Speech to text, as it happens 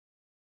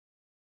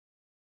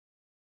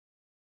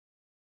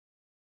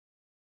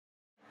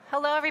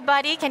Hello,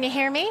 everybody. Can you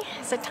hear me?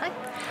 Is it time?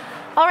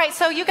 All right,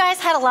 so you guys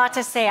had a lot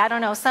to say. I don't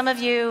know, some of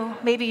you,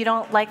 maybe you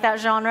don't like that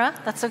genre.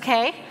 That's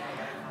okay.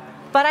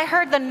 But I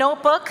heard The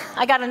Notebook.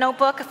 I got a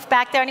Notebook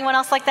back there. Anyone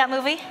else like that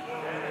movie?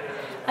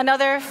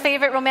 Another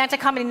favorite romantic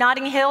comedy,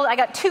 Notting Hill. I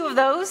got 2 of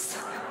those.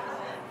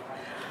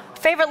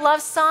 Favorite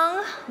love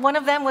song? One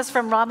of them was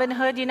from Robin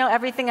Hood. You know,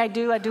 Everything I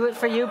Do It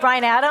For You.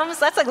 Bryan Adams.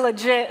 That's a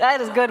legit, that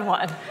is a good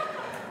one.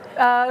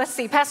 Let's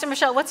see, Pastor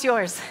Michelle, what's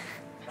yours?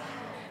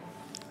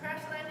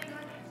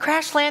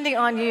 Crash Landing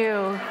on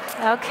You.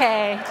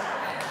 Okay.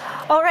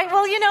 All right,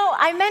 well, you know,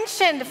 I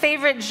mentioned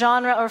favorite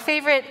genre or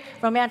favorite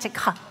romantic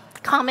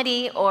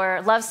comedy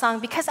or love song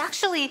because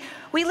actually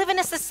we live in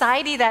a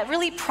society that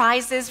really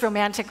prizes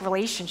romantic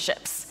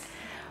relationships.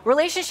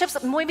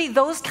 Relationships, maybe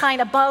those kind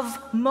above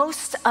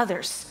most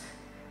others.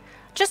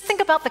 Just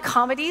think about the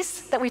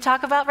comedies that we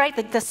talk about,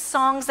 right? The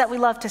songs that we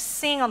love to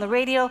sing on the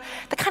radio,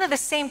 the kind of the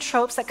same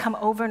tropes that come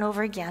over and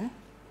over again.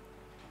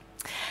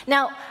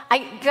 Now,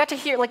 we got to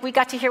hear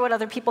what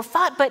other people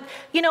thought, but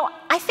you know,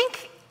 I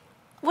think,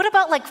 what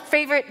about like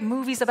favorite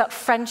movies about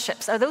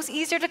friendships? Are those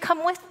easier to come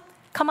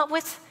up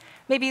with?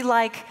 Maybe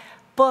like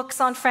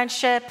books on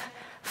friendship,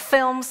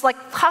 films, like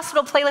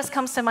Hospital Playlist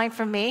comes to mind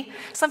for me.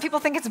 Some people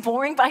think it's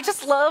boring, but I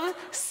just love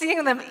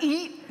seeing them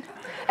eat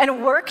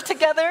and work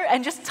together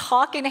and just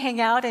talk and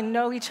hang out and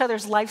know each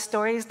other's life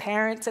stories,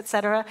 parents,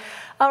 etc.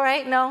 All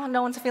right, no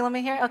one's feeling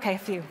me here? Okay, a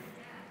few.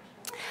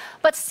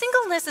 But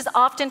singleness is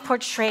often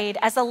portrayed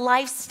as a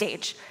life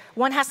stage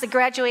one has to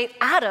graduate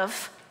out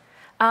of,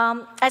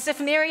 as if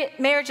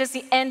marriage is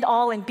the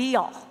end-all and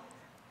be-all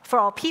for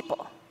all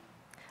people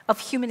of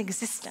human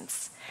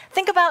existence.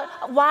 Think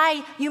about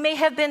why you may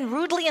have been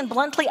rudely and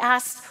bluntly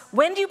asked,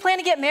 when do you plan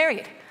to get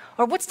married?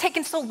 Or what's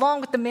taken so long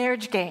with the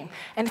marriage game?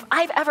 And if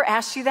I've ever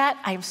asked you that,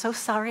 I am so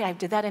sorry. I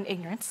did that in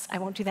ignorance. I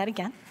won't do that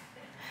again.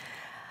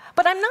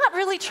 But I'm not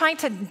really trying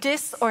to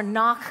diss or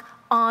knock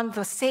on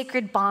the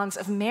sacred bonds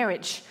of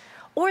marriage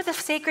or the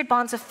sacred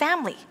bonds of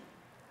family.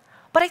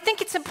 But I think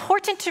it's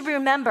important to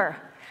remember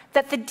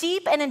that the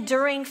deep and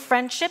enduring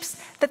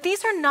friendships, that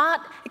these are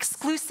not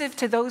exclusive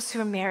to those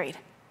who are married.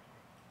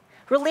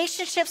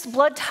 Relationships,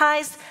 blood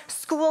ties,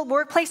 school,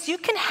 workplace, you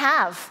can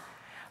have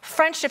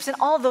friendships in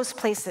all those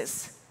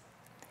places,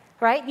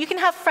 right? You can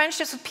have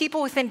friendships with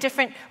people within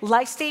different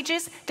life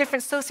stages,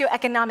 different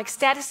socioeconomic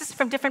statuses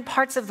from different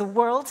parts of the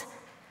world,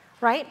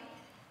 right?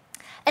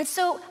 And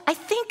so I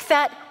think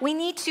that we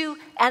need to,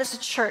 as a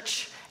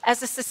church,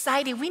 as a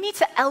society, we need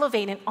to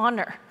elevate and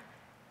honor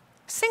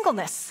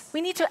singleness.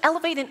 We need to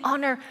elevate and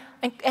honor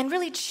and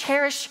really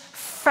cherish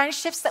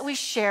friendships that we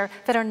share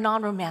that are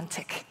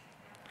non-romantic.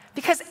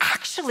 Because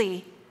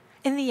actually,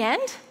 in the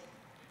end,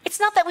 it's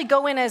not that we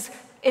go in as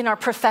in our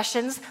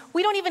professions.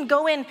 We don't even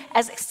go in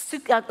as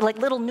like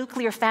little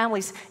nuclear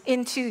families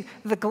into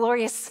the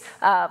glorious,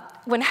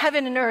 when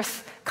heaven and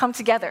earth come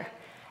together.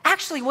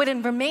 Actually, what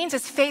remains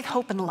is faith,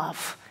 hope, and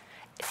love.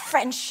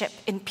 Friendship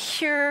in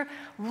pure,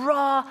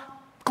 raw,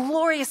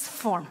 glorious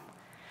form.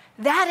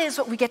 That is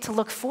what we get to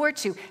look forward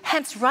to.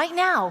 Hence, right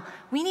now,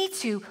 we need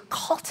to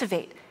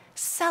cultivate,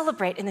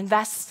 celebrate, and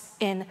invest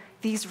in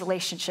these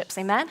relationships.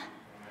 Amen?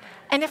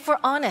 And if we're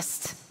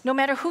honest, no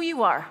matter who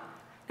you are,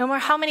 no matter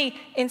how many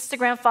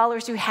Instagram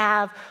followers you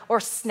have, or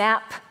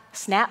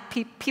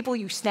people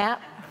you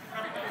snap,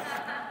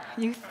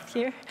 you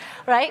here,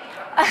 right?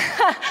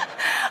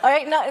 All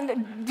right,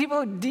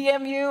 people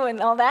DM you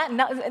and all that.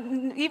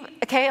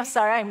 Okay, I'm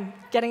sorry, I'm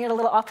getting it a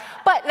little off.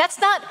 But that's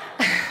not,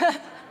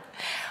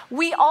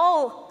 we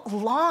all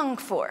long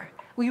for,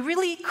 we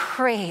really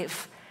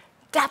crave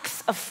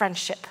depth of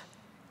friendship.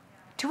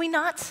 Do we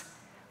not?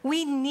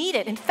 We need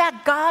it. In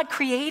fact, God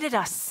created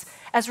us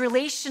as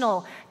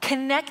relational,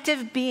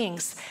 connective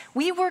beings.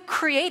 We were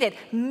created,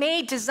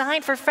 made,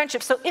 designed for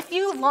friendship. So if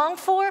you long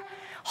for,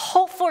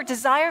 hope for,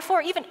 desire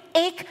for, even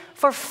ache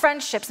for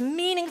friendships,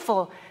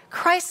 meaningful,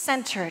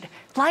 Christ-centered,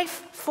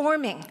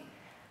 life-forming,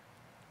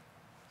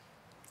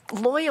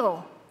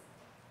 loyal,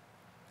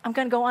 I'm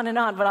going to go on and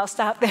on, but I'll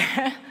stop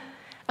there,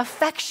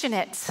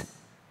 affectionate,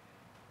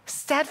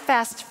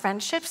 steadfast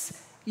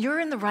friendships, you're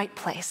in the right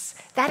place.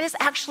 That is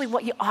actually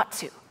what you ought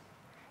to.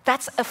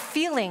 That's a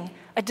feeling,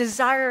 a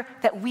desire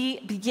that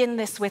we begin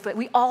this with.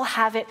 We all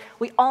have it,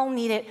 we all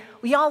need it,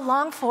 we all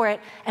long for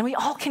it, and we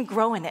all can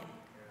grow in it.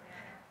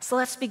 So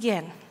let's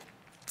begin.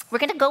 We're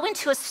going to go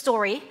into a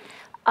story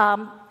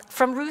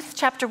from Ruth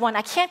chapter 1.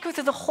 I can't go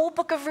through the whole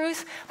book of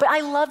Ruth, but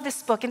I love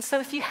this book. And so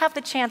if you have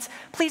the chance,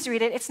 please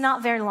read it. It's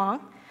not very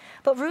long.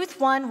 But Ruth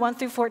 1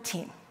 through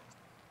 14.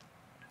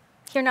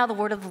 Hear now the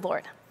word of the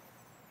Lord.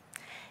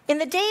 In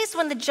the days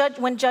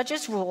when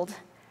judges ruled,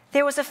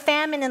 there was a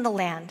famine in the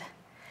land.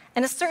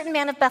 And a certain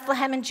man of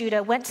Bethlehem in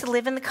Judah went to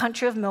live in the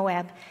country of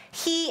Moab,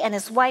 he and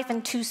his wife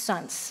and 2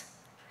 sons.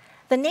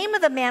 The name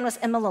of the man was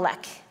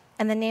Elimelech,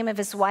 and the name of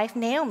his wife,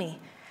 Naomi.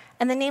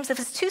 And the names of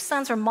his 2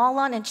 sons were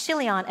Mahlon and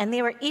Chilion, and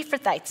they were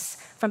Ephrathites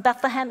from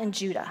Bethlehem in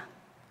Judah.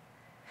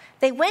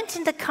 They went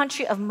into the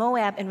country of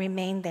Moab and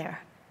remained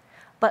there.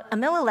 But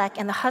Elimelech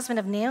and the husband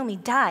of Naomi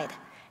died,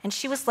 and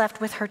she was left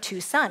with her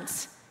 2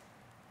 sons.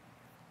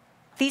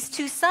 these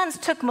two sons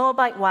took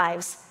Moabite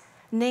wives.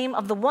 Name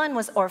of the one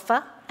was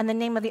Orpah, and the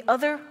name of the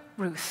other,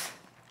 Ruth.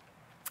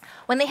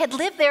 When they had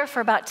lived there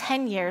for about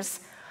 10 years,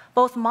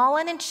 both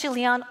Mahlon and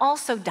Chilion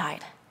also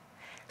died,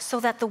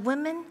 so that the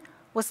woman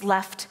was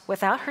left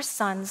without her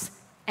sons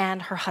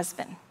and her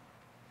husband.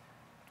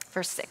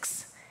 Verse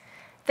 6.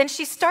 Then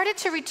she started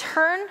to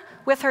return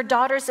with her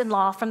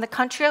daughters-in-law from the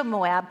country of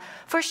Moab,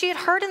 for she had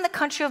heard in the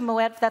country of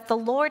Moab that the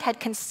Lord had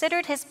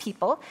considered his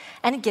people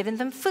and had given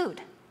them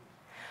food.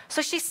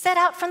 So she set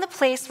out from the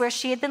place where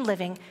she had been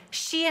living,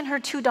 she and her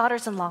two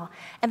daughters-in-law,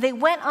 and they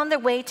went on their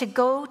way to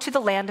go to the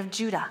land of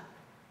Judah.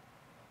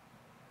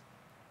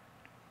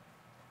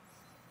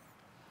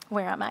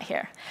 Where am I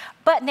here?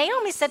 But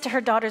Naomi said to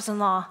her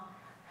daughters-in-law,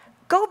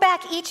 "Go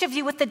back, each of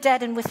you, with the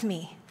dead and with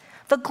me.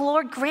 The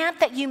Lord grant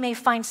that you may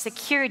find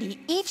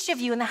security, each of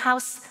you in the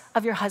house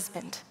of your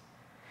husband."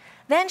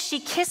 Then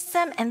she kissed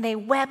them, and they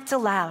wept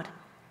aloud.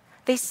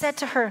 They said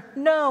to her,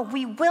 "No,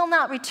 we will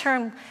not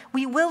return.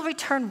 We will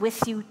return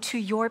with you to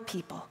your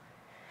people."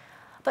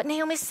 But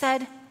Naomi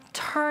said,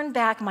 "Turn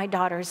back, my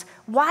daughters.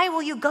 Why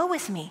will you go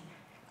with me?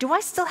 Do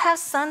I still have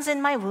sons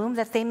in my womb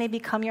that they may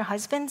become your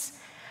husbands?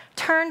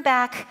 Turn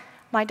back,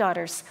 my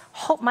daughters.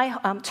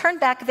 Turn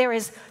back.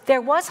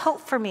 There was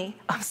hope for me.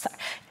 I'm sorry.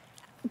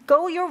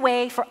 Go your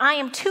way, for I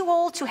am too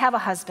old to have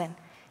a husband.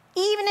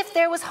 Even if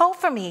there was hope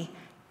for me,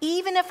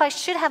 even if I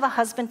should have a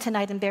husband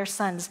tonight and bear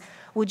sons,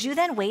 would you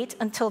then wait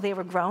until they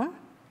were grown?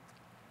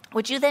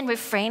 Would you then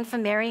refrain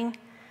from marrying?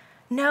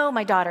 No,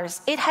 my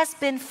daughters, it has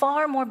been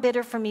far more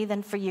bitter for me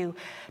than for you,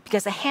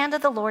 because the hand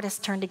of the Lord has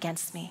turned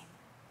against me."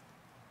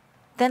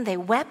 Then they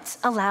wept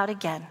aloud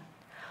again.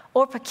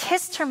 Orpah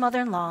kissed her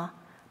mother-in-law,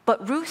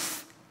 but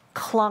Ruth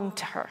clung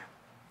to her.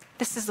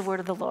 This is the word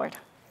of the Lord.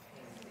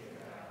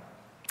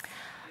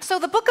 So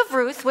the book of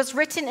Ruth was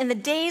written in the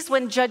days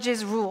when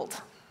judges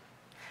ruled,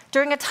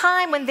 during a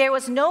time when there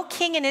was no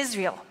king in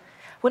Israel,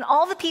 when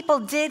all the people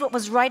did what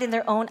was right in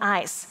their own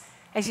eyes,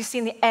 as you see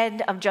in the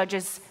end of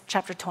Judges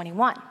chapter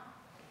 21.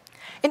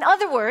 In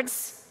other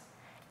words,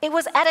 it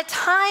was at a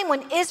time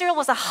when Israel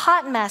was a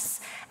hot mess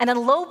and a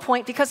low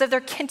point because of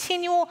their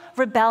continual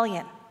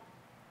rebellion.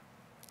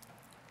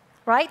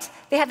 Right?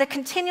 They had the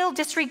continual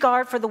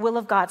disregard for the will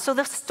of God. So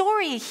the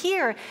story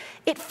here,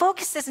 it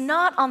focuses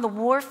not on the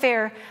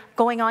warfare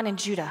going on in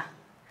Judah,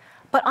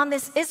 but on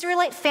this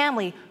Israelite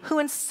family who,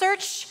 in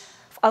search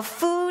of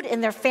food in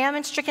their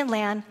famine-stricken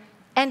land,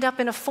 end up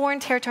in a foreign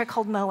territory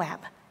called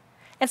Moab.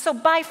 And so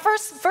by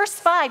verse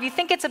 5, you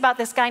think it's about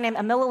this guy named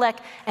Elimelech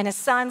and his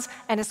sons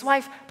and his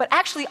wife, but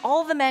actually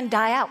all the men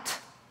die out.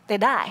 They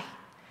die.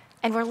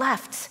 And we're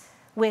left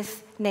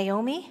with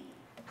Naomi,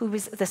 who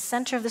is the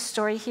center of the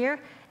story here,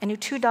 and her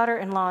two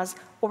daughter-in-laws,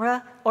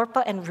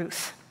 Orpah and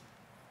Ruth.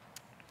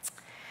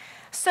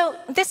 So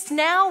this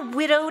now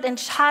widowed and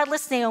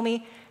childless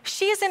Naomi,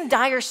 she is in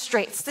dire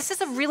straits. This is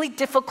a really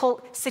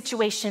difficult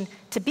situation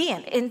to be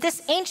in. In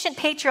this ancient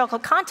patriarchal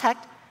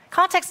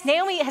context,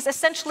 Naomi has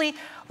essentially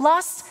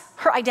lost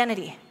her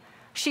identity.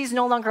 She's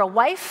no longer a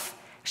wife.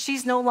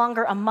 She's no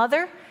longer a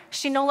mother.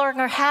 She no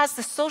longer has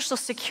the social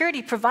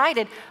security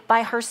provided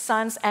by her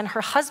sons and her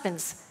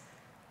husbands.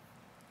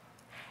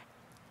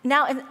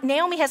 Now,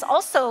 Naomi has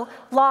also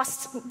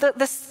lost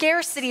the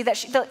scarcity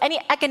that any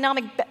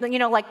economic,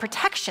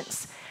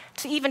 protections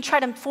to even try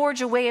to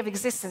forge a way of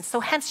existence.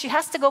 So hence, she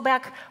has to go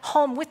back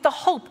home with the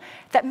hope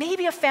that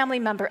maybe a family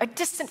member, a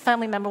distant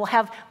family member, will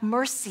have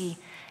mercy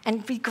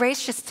and be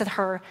gracious to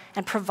her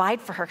and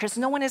provide for her, because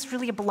no one is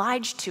really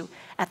obliged to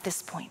at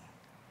this point.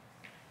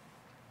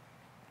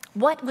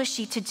 What was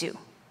she to do?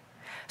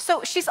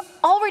 So she's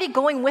already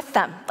going with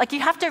them. Like,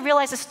 you have to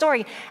realize the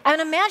story. I'm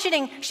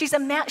imagining she's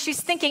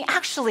thinking,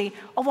 actually,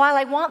 while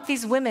I want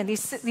these women,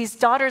 these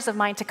daughters of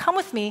mine to come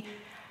with me,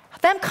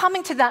 them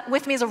coming to that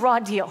with me is a raw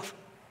deal.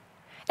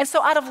 And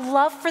so out of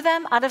love for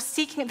them, out of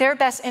seeking their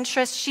best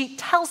interest, she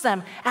tells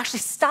them, actually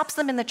stops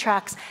them in the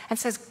tracks and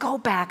says, go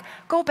back.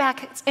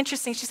 It's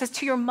interesting. She says,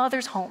 to your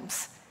mother's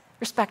homes,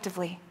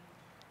 respectively.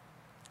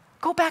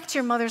 Go back to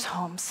your mother's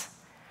homes.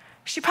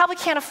 She probably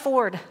can't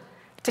afford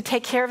to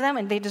take care of them,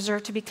 and they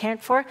deserve to be cared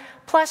for.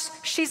 Plus,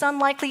 she's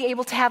unlikely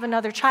able to have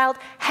another child.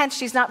 Hence,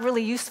 she's not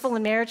really useful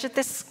in marriage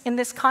in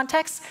this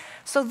context.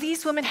 So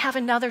these women have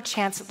another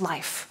chance at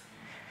life.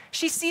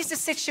 She sees the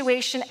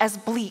situation as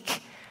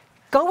bleak.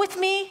 Go with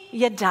me,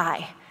 you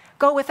die.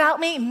 Go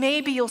without me,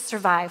 maybe you'll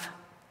survive.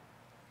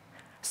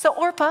 So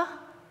Orpah,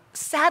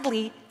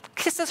 sadly,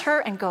 kisses her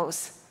and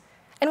goes.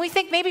 And we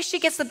think maybe she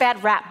gets the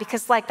bad rap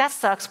because, that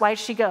sucks. Why did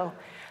she go?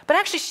 But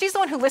actually, she's the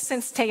one who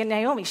listens to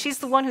Naomi. She's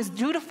the one who's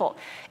dutiful.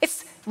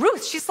 It's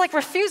Ruth. She's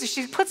refuses.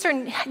 She puts her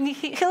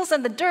heels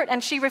in the dirt,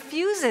 and she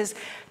refuses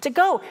to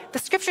go. The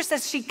scripture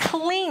says she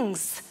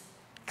clings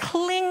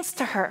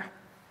to her.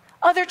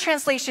 Other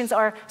translations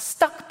are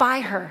stuck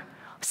by her,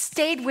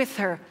 stayed with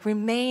her,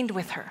 remained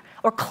with her,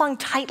 or clung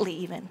tightly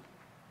even.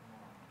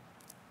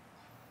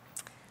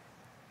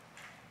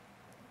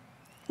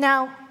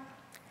 Now,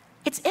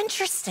 it's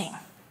interesting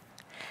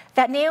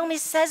that Naomi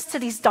says to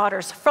these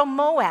daughters from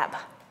Moab,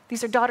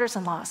 these are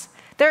daughters-in-laws,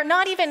 They're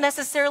not even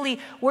necessarily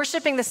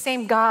worshiping the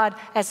same God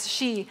as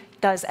she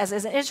does as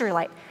an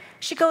Israelite.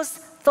 She goes,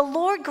 "The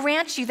Lord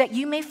grant you that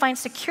you may find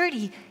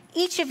security,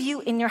 each of you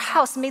in your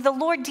house. May the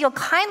Lord deal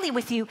kindly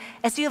with you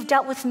as you have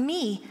dealt with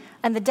me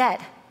and the dead."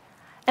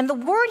 And the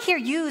word here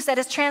used that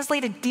is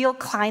translated deal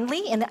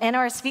kindly in the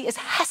NRSV is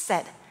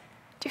hesed.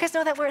 Do you guys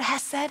know that word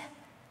hesed?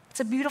 It's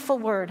a beautiful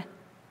word.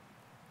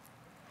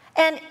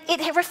 And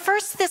it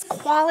refers to this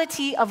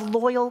quality of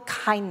loyal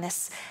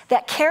kindness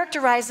that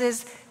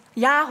characterizes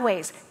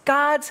Yahweh's,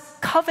 God's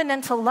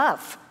covenantal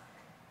love.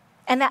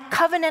 And that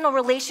covenantal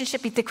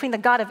relationship between the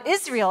God of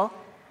Israel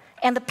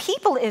and the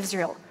people of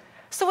Israel.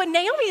 So what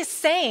Naomi is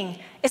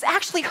saying is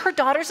actually her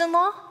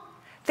daughters-in-law,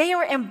 they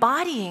are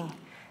embodying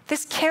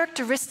this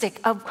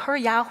characteristic of her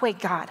Yahweh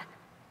God,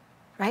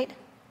 right?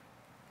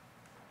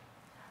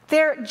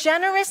 Their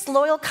generous,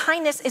 loyal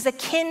kindness is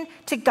akin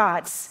to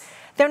God's.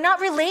 They're not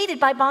related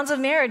by bonds of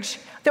marriage.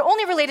 They're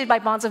only related by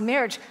bonds of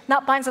marriage,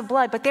 not bonds of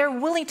blood, but they're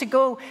willing to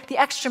go the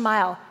extra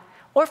mile.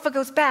 Orpah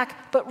goes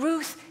back, but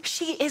Ruth,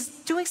 she is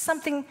doing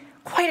something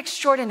quite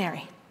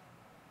extraordinary.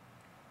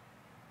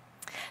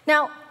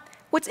 Now,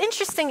 what's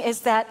interesting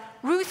is that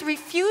Ruth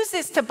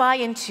refuses to buy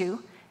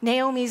into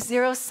Naomi's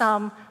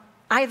zero-sum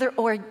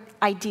either-or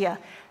idea,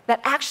 that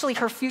actually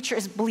her future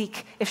is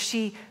bleak if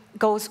she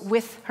goes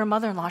with her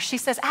mother-in-law. She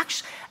says,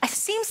 actually, it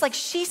seems like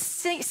she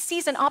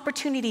sees an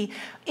opportunity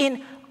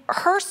in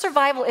her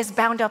survival is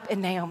bound up in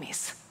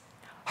Naomi's.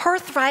 Her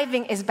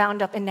thriving is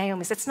bound up in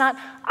Naomi's. It's not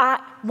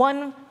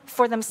one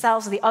for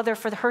themselves, the other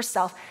for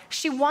herself.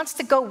 She wants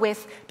to go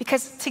with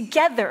because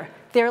together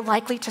they're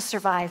likely to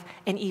survive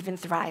and even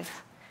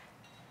thrive.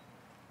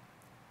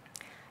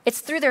 It's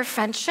through their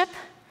friendship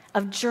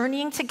of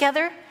journeying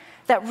together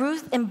that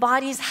Ruth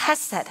embodies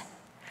hesed.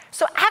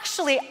 So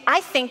actually, I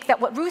think that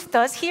what Ruth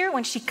does here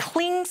when she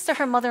clings to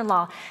her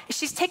mother-in-law is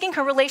she's taking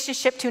her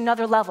relationship to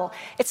another level.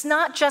 It's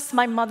not just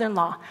my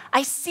mother-in-law.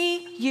 I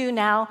see you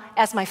now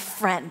as my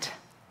friend.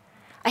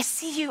 I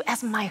see you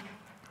as my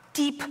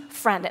deep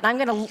friend, and I'm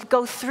going to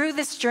go through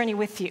this journey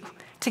with you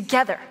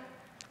together.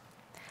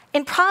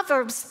 In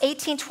Proverbs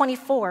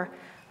 18:24,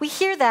 we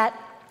hear that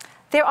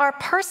there are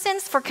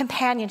persons for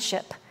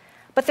companionship,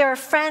 but there are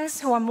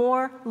friends who are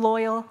more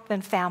loyal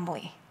than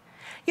family.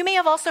 You may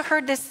have also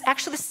heard this.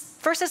 Actually, this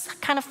verse is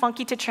kind of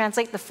funky to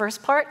translate the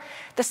first part.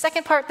 The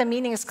second part, the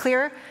meaning is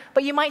clearer,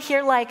 but you might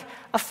hear like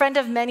a person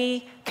of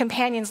many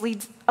companions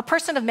leads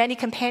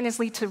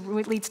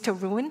to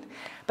ruin,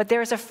 but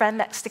there is a friend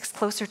that sticks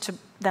closer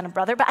than a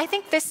brother. But I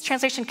think this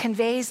translation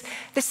conveys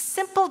this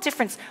simple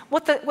difference.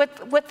 What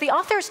the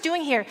author is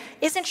doing here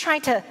isn't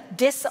trying to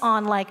diss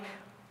on like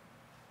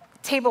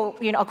table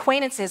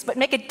acquaintances, but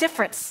make a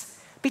difference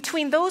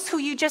between those who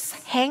you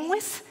just hang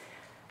with,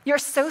 your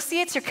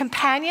associates, your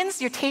companions,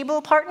 your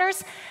table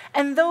partners,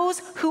 and those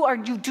who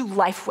you do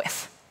life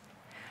with.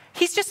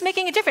 He's just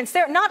making a difference.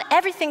 Not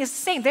everything is the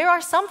same. There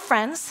are some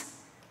friends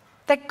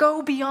that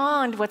go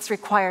beyond what's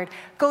required,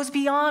 goes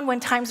beyond when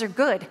times are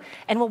good,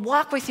 and will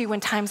walk with you when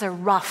times are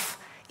rough,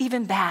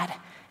 even bad,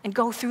 and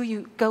go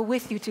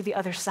with you to the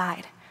other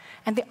side.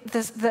 And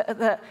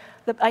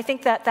I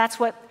think that's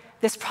what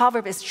this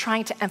proverb is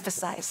trying to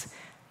emphasize.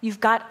 You've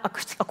got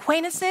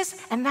acquaintances,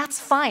 and that's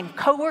fine.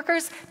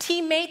 Coworkers,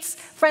 teammates,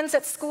 friends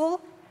at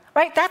school,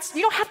 right?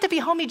 You don't have to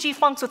be homie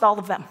G-funks with all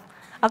of them,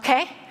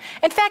 okay?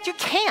 In fact, you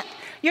can't.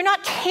 You're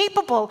not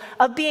capable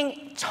of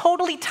being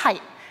totally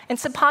tight and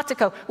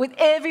simpatico with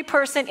every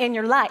person in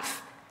your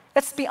life.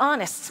 Let's be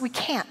honest, we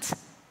can't.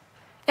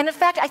 And in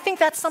fact, I think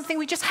that's something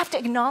we just have to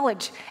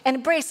acknowledge and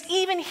embrace,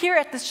 even here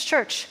at this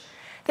church.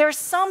 There are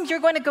some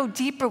you're going to go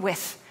deeper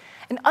with,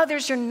 and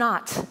others you're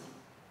not.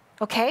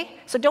 Okay?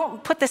 So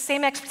don't put the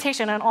same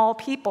expectation on all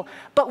people.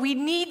 But we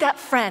need that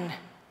friend,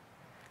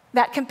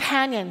 that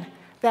companion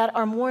that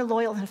are more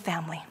loyal than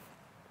family.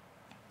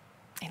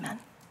 Amen.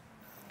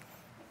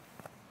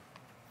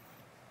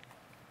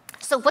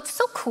 So what's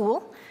so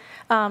cool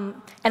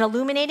and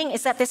illuminating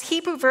is that this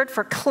Hebrew verb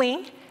for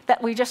cling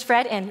that we just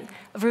read in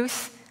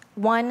Ruth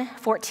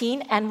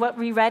 1:14 and what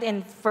we read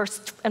in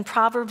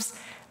Proverbs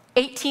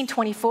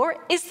 18:24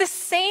 is the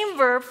same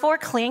verb for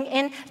cling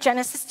in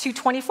Genesis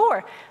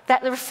 2:24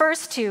 that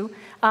refers to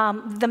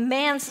the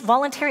man's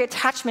voluntary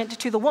attachment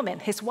to the woman,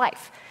 his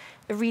wife.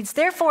 It reads,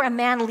 "Therefore a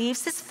man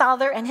leaves his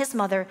father and his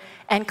mother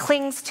and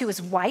clings to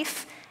his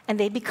wife, and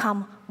they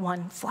become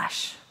one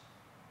flesh."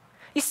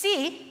 You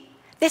see,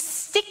 this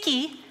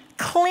sticky,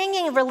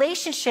 clinging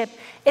relationship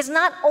is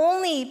not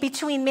only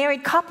between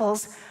married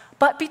couples,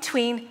 but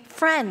between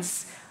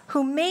friends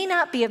who may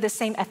not be of the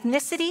same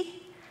ethnicity,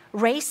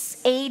 race,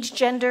 age,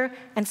 gender,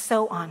 and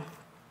so on.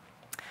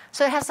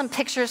 So I have some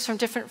pictures from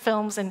different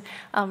films and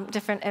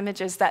different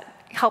images that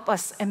help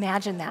us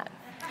imagine that.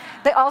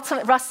 The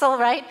ultimate, Russell,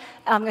 right?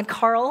 And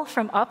Carl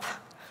from Up,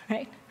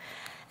 right?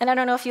 And I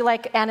don't know if you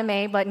like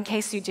anime, but in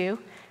case you do,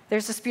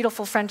 there's this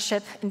beautiful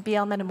friendship in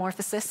BL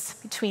Metamorphosis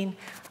between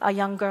a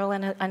young girl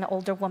and an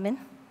older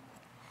woman.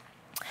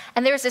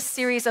 And there's this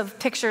series of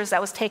pictures that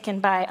was taken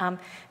by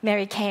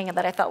Mary Kang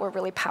that I thought were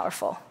really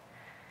powerful.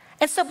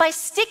 And so by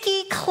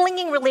sticky,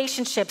 clinging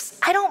relationships,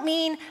 I don't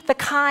mean the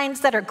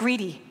kinds that are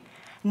greedy,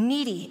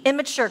 needy,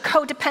 immature,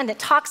 codependent,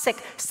 toxic,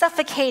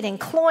 suffocating,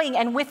 cloying,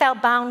 and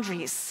without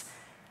boundaries.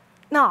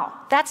 No,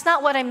 that's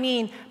not what I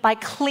mean by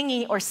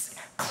clinging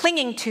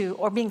to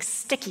or being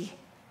sticky,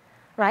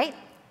 right?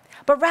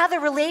 But rather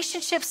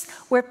relationships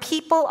where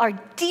people are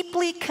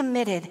deeply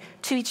committed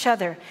to each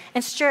other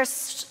and share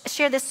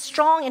this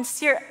strong and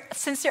sincere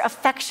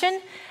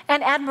affection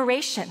and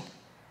admiration.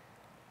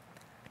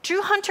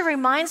 Drew Hunter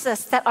reminds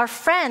us that our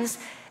friends,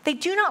 they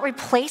do not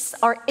replace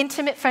our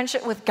intimate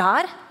friendship with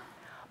God,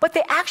 but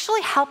they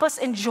actually help us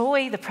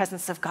enjoy the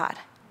presence of God.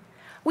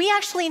 We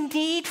actually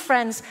need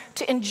friends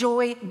to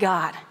enjoy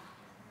God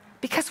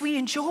because we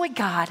enjoy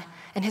God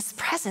and His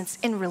presence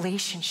in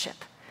relationship.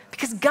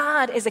 Because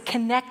God is a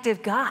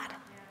connective God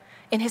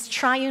in His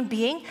triune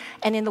being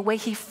and in the way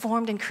He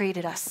formed and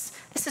created us.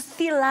 This is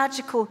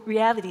theological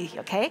reality,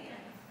 okay?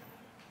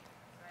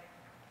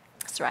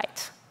 That's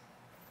right.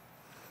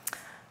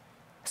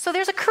 So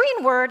there's a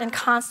Korean word and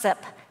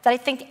concept that I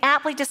think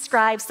aptly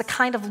describes the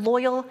kind of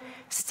loyal,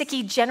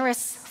 sticky,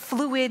 generous,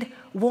 fluid,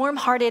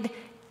 warm-hearted,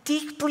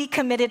 deeply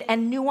committed,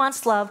 and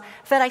nuanced love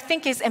that I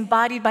think is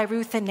embodied by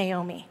Ruth and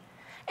Naomi.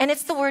 And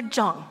it's the word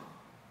jung.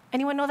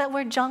 Anyone know that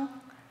word jung?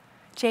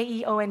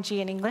 Jeong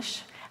in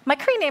English. My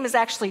Korean name is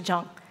actually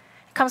Jung.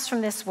 It comes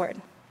from this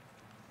word.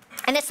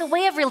 And it's a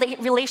way of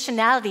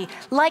relationality,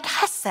 like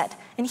hesed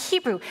in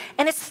Hebrew.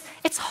 And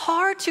it's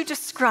hard to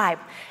describe.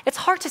 It's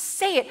hard to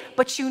say it,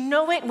 but you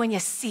know it when you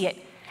see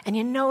it. And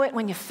you know it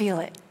when you feel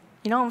it.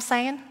 You know what I'm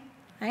saying?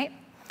 Right?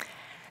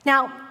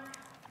 Now,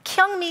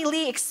 Kyung-mi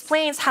Lee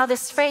explains how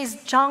this phrase,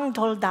 jung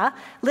dolda,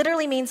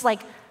 literally means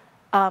like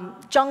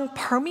jung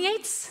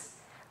permeates,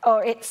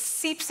 or it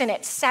seeps in,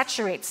 it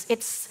saturates.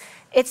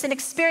 It's an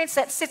experience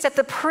that sits at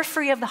the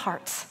periphery of the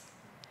heart,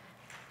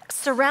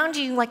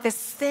 surrounding you like this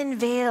thin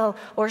veil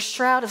or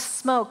shroud of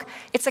smoke.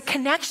 It's a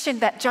connection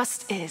that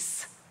just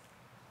is.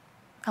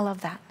 I love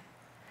that.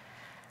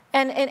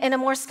 And in a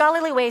more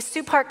scholarly way,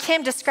 Sue Park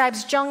Kim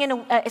describes jung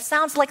it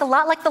sounds like a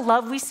lot like the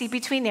love we see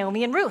between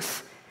Naomi and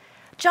Ruth.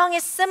 Jung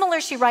is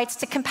similar, she writes,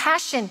 to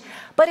compassion,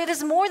 but it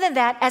is more than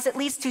that as it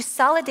leads to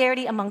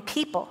solidarity among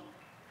people.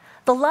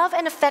 The love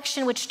and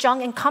affection which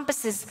jung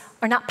encompasses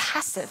are not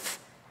passive.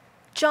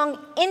 Jung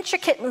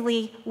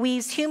intricately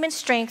weaves human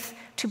strength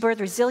to birth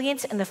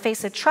resilience in the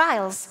face of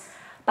trials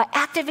by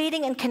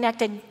activating and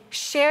connecting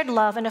shared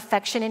love and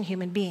affection in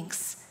human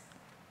beings.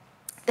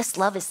 This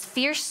love is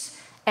fierce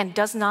and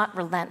does not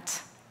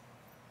relent.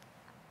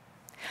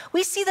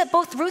 We see that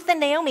both Ruth and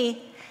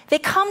Naomi, they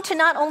come to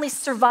not only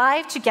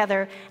survive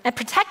together and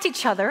protect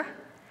each other,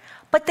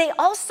 but they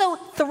also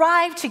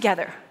thrive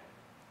together.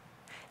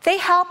 They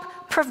help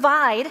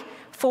provide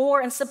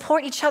for and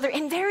support each other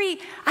in very,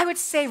 I would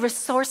say,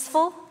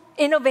 resourceful,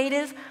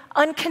 innovative,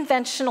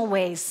 unconventional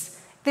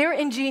ways. They're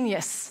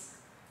ingenious,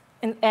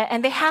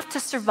 and they have to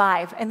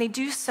survive, and they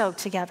do so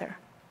together.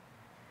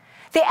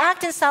 They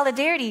act in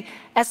solidarity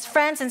as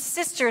friends and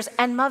sisters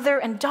and mother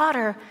and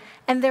daughter,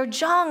 and their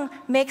jung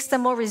makes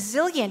them more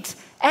resilient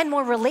and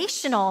more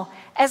relational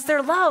as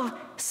their love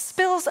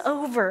spills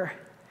over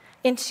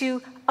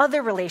into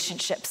other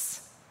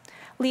relationships.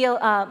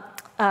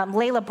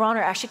 Layla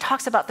Bronner actually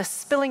talks about the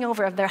spilling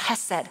over of their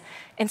hesed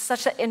in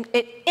such that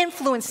it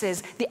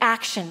influences the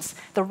actions,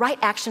 the right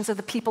actions of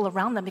the people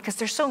around them because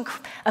they're so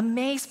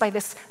amazed by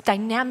this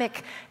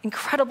dynamic,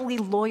 incredibly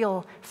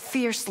loyal,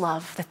 fierce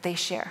love that they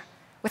share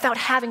without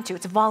having to.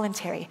 It's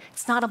voluntary.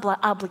 It's not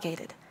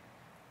obligated.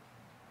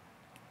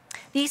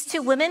 These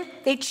two women,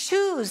 they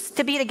choose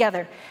to be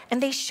together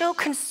and they show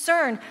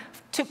concern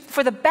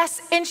for the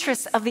best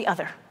interests of the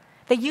other.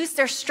 They use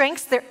their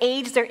strengths, their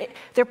age,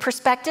 their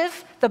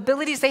perspective, the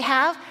abilities they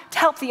have to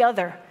help the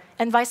other,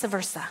 and vice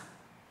versa,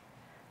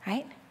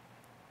 right?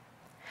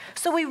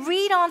 So we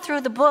read on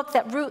through the book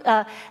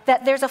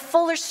that there's a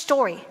fuller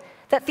story,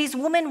 that these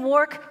women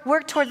work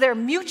toward their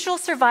mutual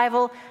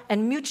survival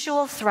and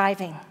mutual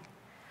thriving,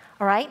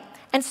 all right?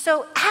 And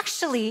so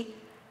actually,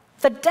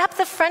 the depth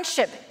of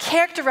friendship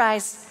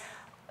characterized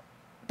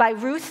by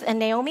Ruth and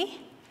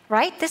Naomi,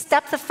 right? This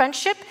depth of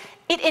friendship,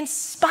 it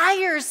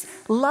inspires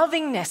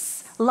lovingness,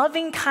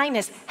 loving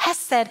kindness,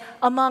 hesed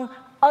among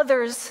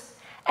others.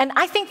 And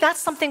I think that's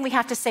something we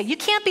have to say. You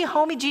can't be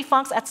homie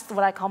G-funks, that's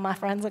what I call my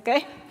friends,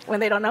 okay? When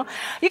they don't know.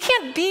 You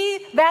can't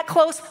be that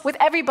close with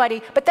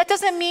everybody, but that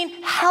doesn't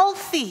mean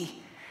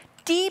healthy,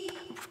 deep,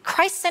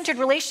 Christ-centered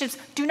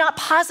relationships do not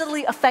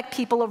positively affect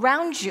people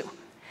around you.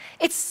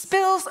 It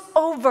spills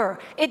over.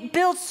 It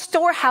builds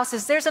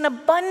storehouses. There's an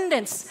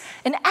abundance,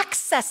 an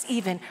excess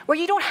even, where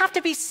you don't have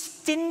to be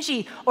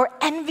stingy or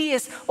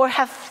envious or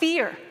have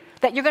fear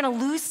that you're going to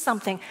lose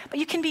something, but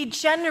you can be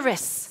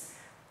generous,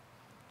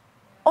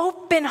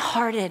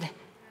 open-hearted,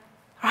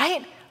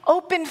 right?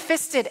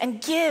 Open-fisted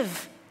and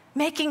give,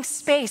 making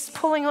space,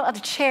 pulling out a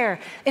chair,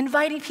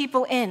 inviting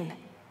people in.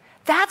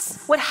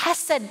 That's what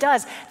hesed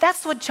does.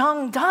 That's what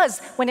jung does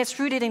when it's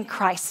rooted in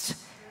Christ.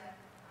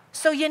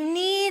 So you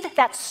need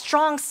that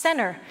strong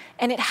center,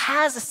 and it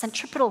has a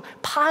centripetal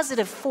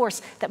positive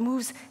force that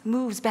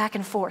moves back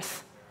and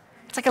forth.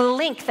 It's like a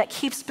link that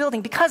keeps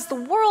building because the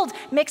world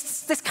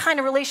makes this kind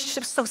of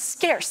relationship so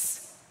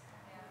scarce,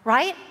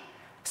 right?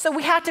 So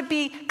we have to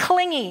be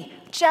clingy,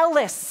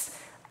 jealous.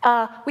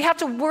 We have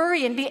to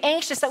worry and be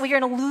anxious that we're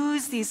going to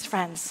lose these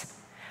friends.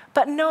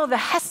 But no, the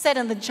hesed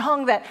and the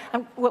jong that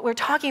what we're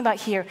talking about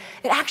here,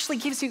 it actually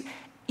gives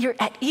you're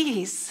at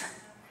ease.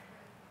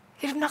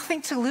 You have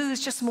nothing to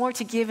lose, just more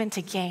to give and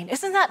to gain.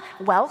 Isn't that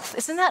wealth?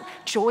 Isn't that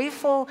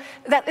joyful?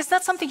 Is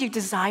that something you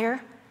desire?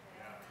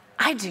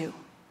 I do.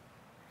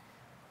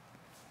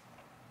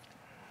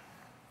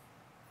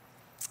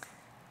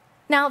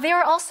 Now, there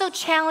are also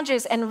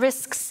challenges and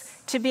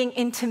risks to being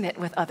intimate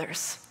with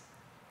others.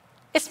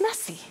 It's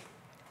messy.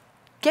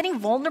 Getting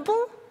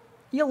vulnerable,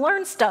 you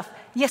learn stuff,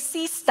 you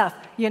see stuff,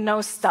 you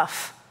know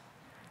stuff.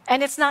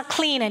 And it's not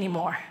clean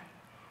anymore.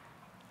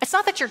 It's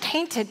not that you're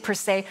tainted per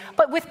se,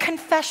 but with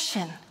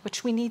confession,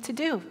 which we need to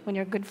do when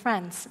you're good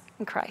friends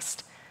in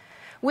Christ.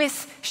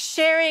 With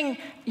sharing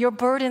your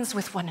burdens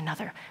with one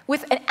another,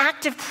 with an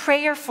active,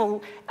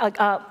 prayerful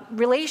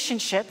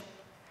relationship,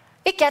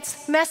 it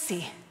gets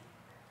messy.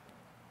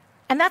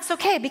 And that's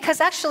okay, because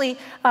actually,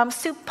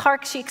 Sue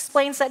Park, she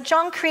explains that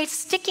jong creates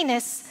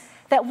stickiness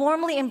that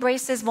warmly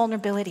embraces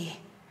vulnerability.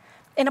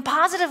 In a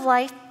positive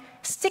light,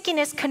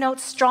 stickiness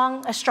connotes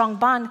a strong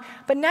bond,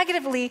 but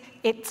negatively,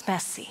 it's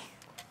messy.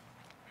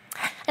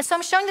 And so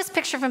I'm showing this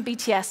picture from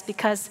BTS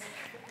because,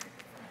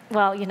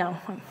 well, you know,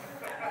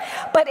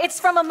 but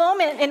it's from a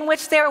moment in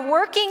which they're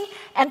working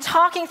and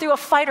talking through a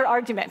fight or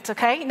argument,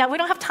 okay? Now, we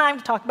don't have time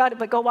to talk about it,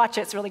 but go watch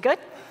it, it's really good.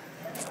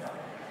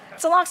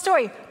 It's a long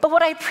story, but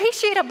what I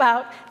appreciate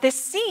about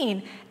this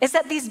scene is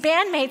that these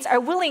bandmates are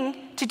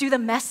willing to do the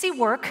messy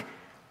work,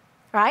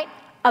 right,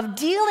 of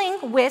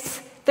dealing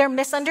with their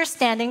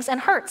misunderstandings and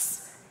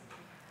hurts.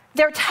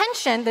 There's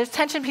tension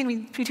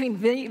between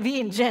V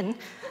and Jin,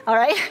 all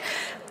right?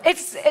 It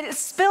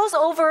spills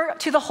over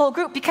to the whole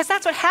group because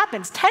that's what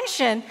happens.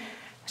 Tension,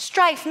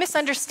 strife,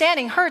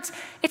 misunderstanding, hurts.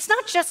 It's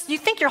not just you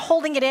think you're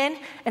holding it in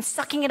and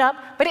sucking it up,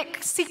 but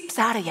it seeps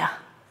out of you.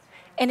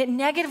 And it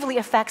negatively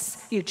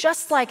affects you,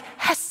 just like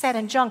hesed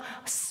and jung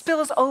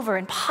spills over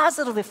and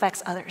positively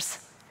affects others.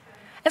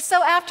 And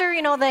so after,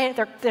 you know, they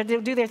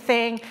do their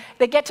thing,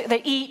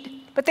 they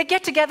eat, but they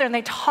get together and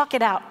they talk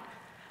it out.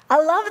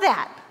 I love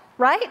that,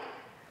 right?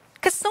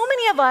 Because so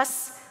many of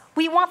us,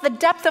 we want the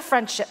depth of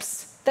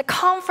friendships that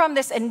come from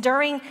this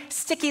enduring,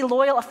 sticky,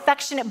 loyal,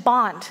 affectionate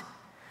bond.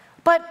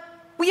 But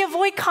we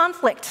avoid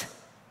conflict.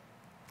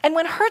 And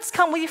when hurts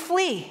come, we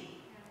flee.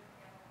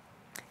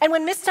 And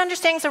when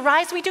misunderstandings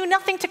arise, we do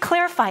nothing to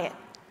clarify it.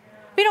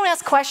 We don't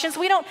ask questions.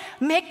 We don't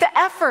make the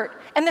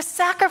effort and the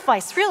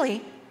sacrifice,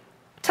 really,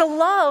 to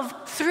love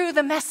through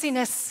the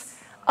messiness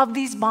of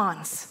these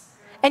bonds.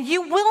 And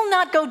you will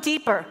not go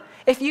deeper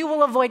if you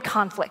will avoid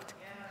conflict.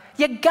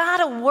 You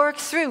gotta work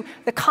through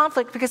the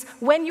conflict because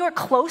when you're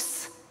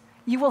close,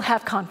 you will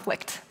have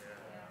conflict.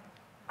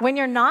 When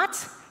you're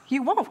not,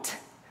 you won't.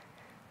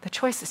 The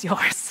choice is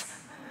yours.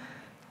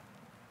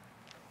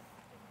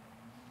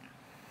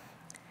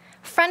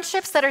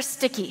 Friendships that are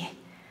sticky,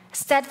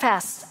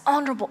 steadfast,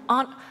 honorable,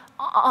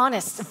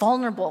 honest,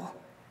 vulnerable,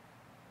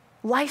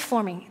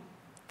 life-forming,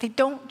 they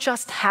don't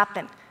just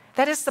happen.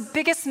 That is the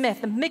biggest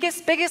myth,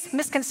 the biggest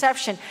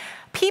misconception.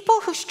 People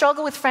who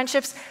struggle with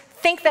friendships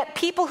think that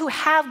people who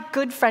have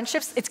good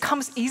friendships, it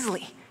comes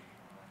easily.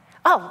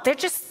 Oh, they're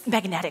just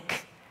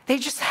magnetic. They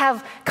just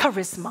have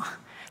charisma.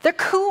 They're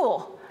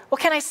cool. What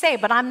can I say?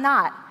 But I'm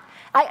not.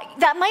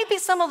 That might be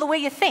some of the way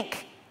you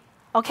think,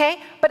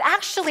 okay? But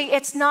actually,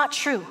 it's not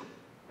true.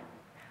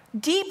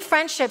 Deep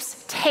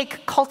friendships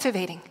take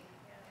cultivating.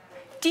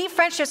 Deep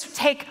friendships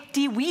take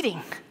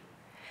de-weeding.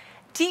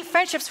 Deep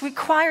friendships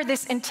require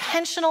this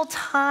intentional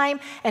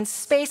time and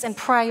space and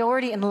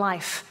priority in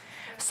life.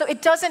 So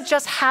it doesn't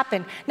just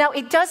happen. Now,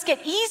 it does get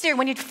easier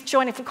when you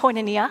join a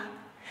koinonia,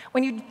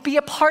 when you be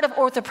a part of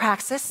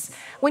orthopraxis,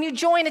 when you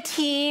join a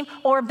team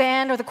or a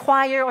band or the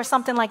choir or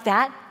something like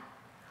that,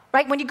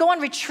 right? When you go on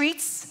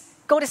retreats,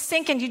 go to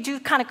Sync and you do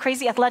kind of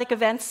crazy athletic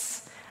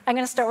events. I'm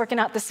going to start working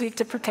out this week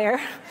to prepare.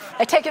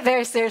 I take it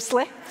very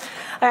seriously,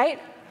 all right?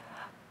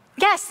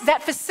 Yes,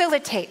 that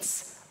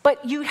facilitates,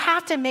 but you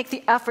have to make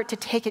the effort to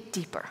take it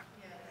deeper.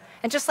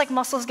 And just like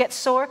muscles get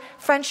sore,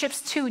 friendships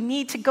too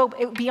need to go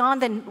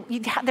beyond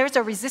there's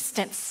a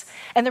resistance.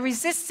 And the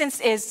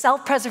resistance is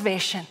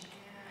self-preservation.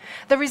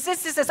 The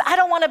resistance is, I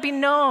don't want to be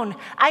known.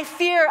 I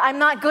fear I'm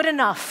not good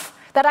enough,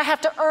 that I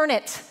have to earn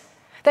it.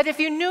 That if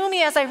you knew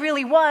me as I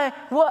really was,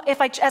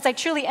 as I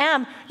truly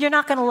am, you're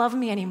not going to love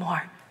me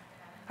anymore.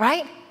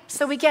 Right?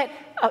 So we get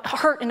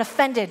hurt and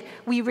offended.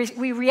 We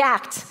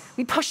react.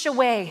 We push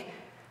away.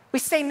 We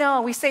say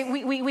no.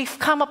 We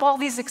come up all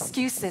these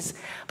excuses.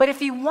 But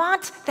if you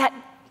want that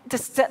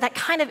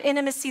kind of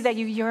intimacy that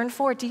you yearn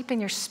for deep in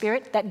your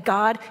spirit, that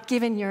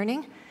God-given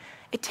yearning,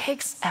 it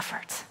takes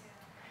effort.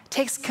 It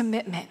takes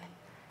commitment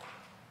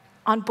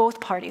on both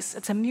parties.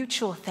 It's a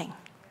mutual thing.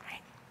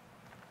 Right?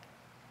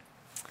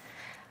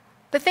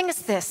 The thing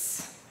is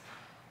this.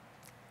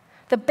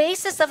 The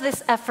basis of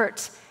this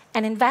effort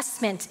and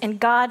investment in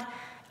God,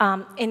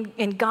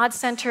 in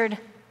God-centered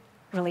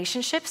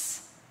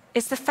relationships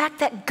is the fact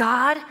that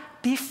God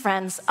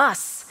befriends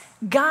us.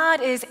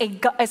 God is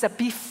a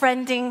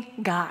befriending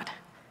God.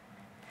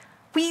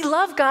 We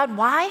love God.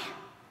 Why?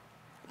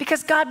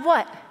 Because God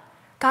what?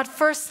 God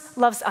first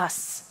loves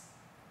us.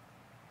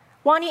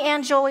 Wani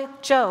Ann Jo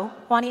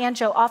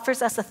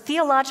offers us a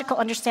theological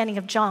understanding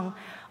of Jung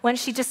when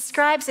she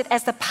describes it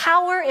as the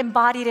power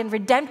embodied in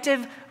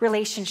redemptive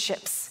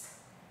relationships.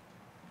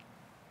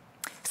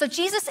 So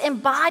Jesus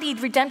embodied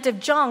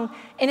redemptive Jung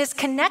in his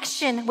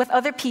connection with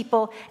other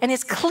people and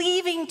his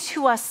cleaving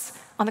to us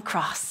on the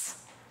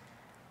cross.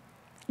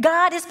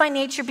 God is by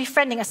nature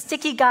befriending, a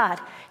sticky God.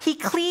 He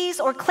cleaves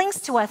or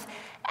clings to us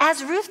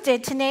as Ruth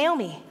did to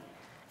Naomi.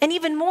 And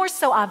even more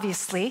so,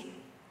 obviously,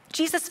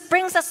 Jesus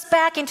brings us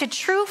back into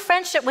true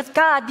friendship with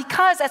God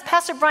because, as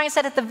Pastor Brian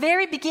said at the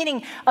very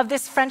beginning of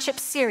this friendship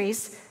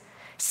series,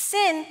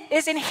 sin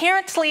is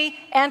inherently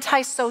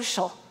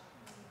antisocial.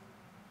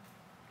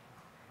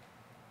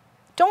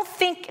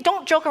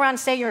 Don't joke around and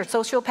say you're a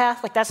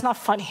sociopath. Like, that's not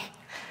funny.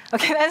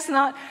 Okay,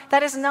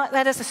 that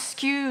is a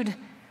skewed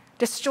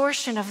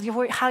distortion of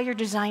how you're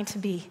designed to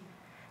be.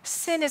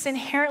 Sin is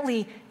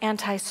inherently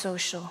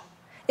antisocial.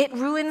 It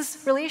ruins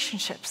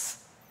relationships.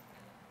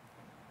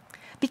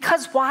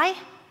 Because why?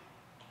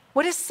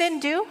 What does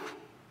sin do?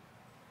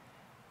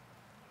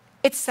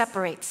 It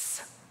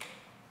separates.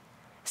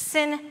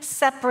 Sin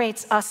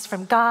separates us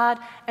from God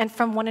and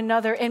from one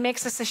another. It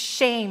makes us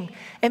ashamed.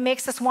 It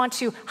makes us want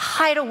to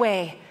hide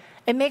away.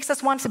 It makes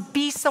us want to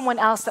be someone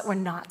else that we're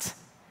not,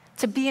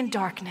 to be in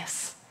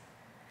darkness.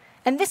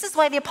 And this is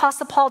why the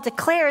Apostle Paul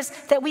declares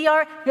that we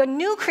are a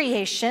new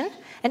creation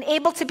and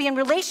able to be in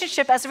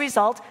relationship as a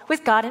result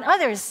with God and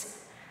others.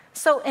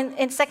 So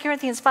in 2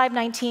 Corinthians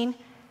 5:19,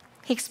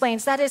 he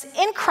explains, that is,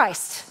 in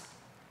Christ,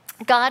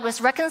 God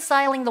was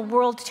reconciling the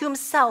world to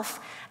himself,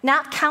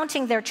 not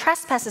counting their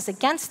trespasses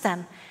against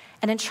them,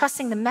 and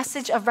entrusting the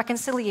message of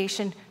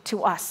reconciliation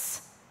to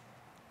us.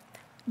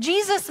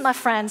 Jesus, my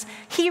friends,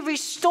 he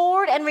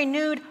restored and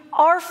renewed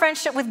our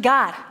friendship with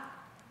God,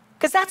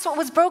 because that's what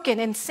was broken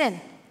in sin.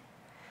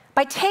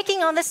 By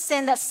taking on the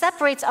sin that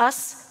separates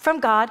us from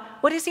God,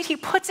 what is it? He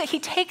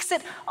takes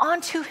it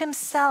onto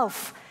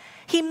himself.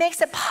 He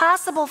makes it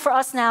possible for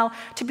us now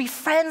to be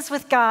friends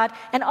with God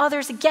and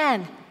others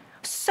again.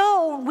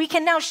 So we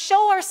can now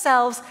show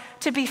ourselves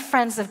to be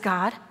friends of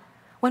God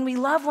when we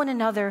love one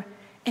another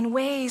in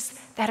ways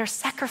that are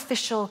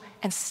sacrificial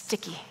and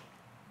sticky.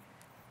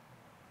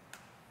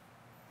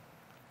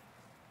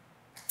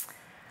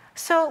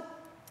 So,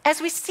 as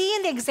we see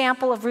in the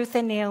example of Ruth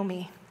and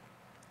Naomi,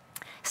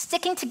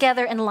 sticking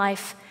together in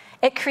life,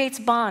 it creates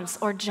bonds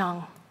or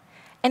jung.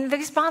 And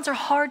these bonds are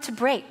hard to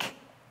break.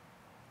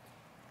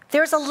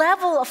 There's a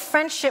level of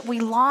friendship we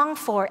long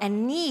for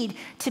and need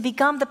to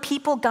become the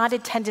people God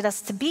intended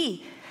us to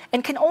be,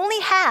 and can only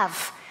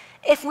have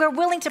if we're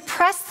willing to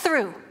press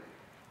through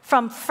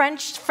from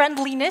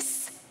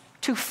friendliness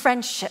to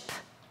friendship.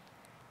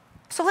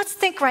 So let's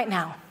think right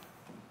now.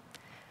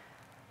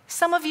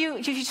 Some of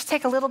you just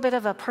take a little bit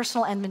of a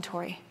personal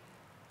inventory.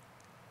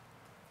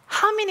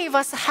 How many of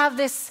us have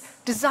this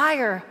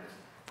desire,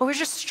 but we're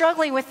just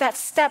struggling with that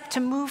step to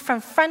move from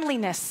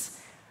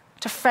friendliness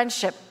to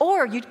friendship?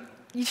 Or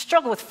you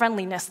struggle with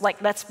friendliness,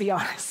 like, let's be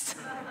honest.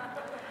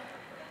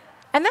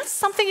 And that's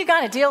something you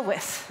gotta deal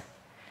with,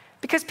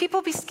 because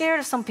people be scared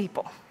of some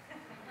people,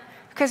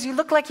 because you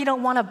look like you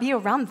don't wanna be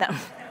around them,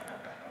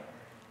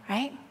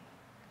 right?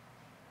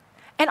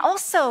 And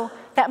also,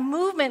 that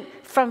movement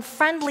from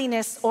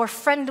friendliness or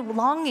friend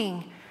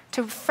longing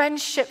to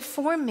friendship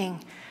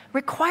forming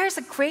requires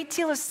a great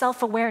deal of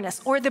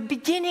self-awareness, or the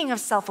beginning of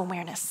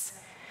self-awareness,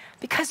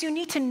 because you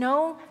need to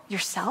know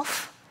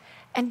yourself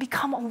and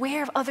become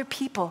aware of other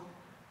people.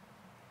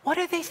 What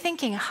are they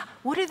thinking?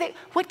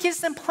 What gives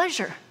them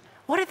pleasure?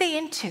 What are they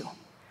into?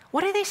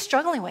 What are they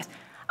struggling with?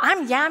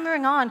 I'm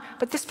yammering on,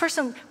 but this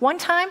person, one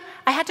time,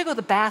 I had to go to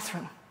the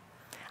bathroom.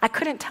 I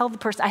couldn't tell the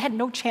person. I had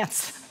no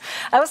chance.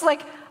 I was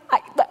like,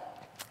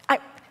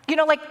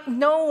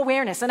 no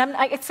awareness. And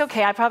it's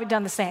okay, I've probably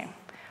done the same.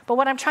 But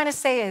what I'm trying to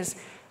say is,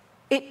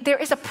 there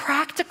is a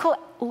practical,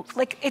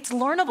 it's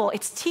learnable,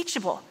 it's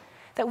teachable,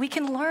 that we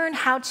can learn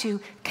how to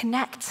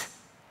connect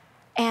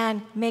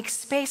and make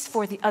space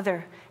for the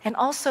other. And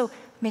also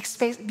make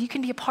space, you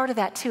can be a part of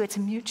that too. It's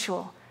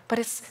mutual, but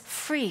it's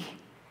free.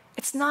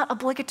 It's not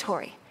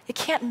obligatory. You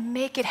can't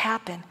make it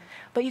happen,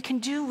 but you can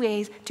do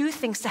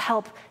things to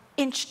help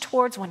inch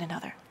towards one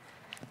another.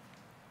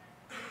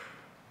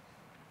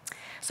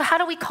 So how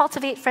do we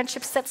cultivate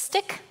friendships that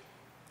stick?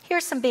 Here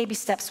are some baby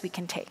steps we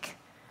can take.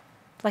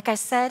 Like I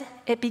said,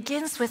 it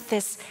begins with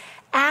this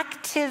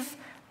active,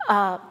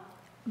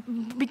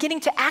 beginning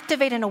to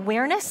activate an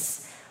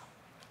awareness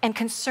and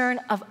concern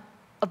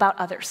about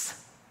others,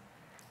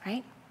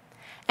 right?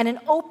 And an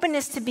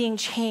openness to being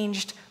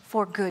changed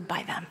for good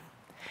by them.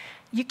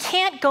 You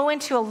can't go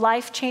into a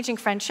life-changing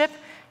friendship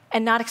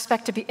and not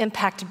expect to be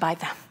impacted by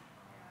them.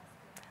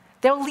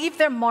 They'll leave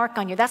their mark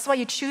on you. That's why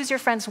you choose your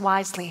friends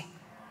wisely.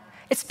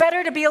 It's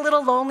better to be a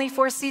little lonely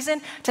for a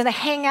season than to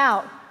hang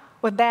out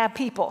with bad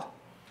people.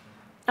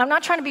 I'm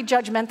not trying to be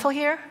judgmental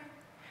here,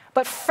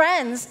 but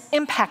friends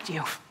impact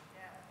you.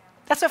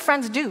 That's what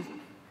friends do.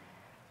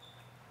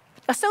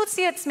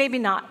 Associates, maybe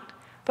not,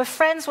 but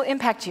friends will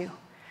impact you.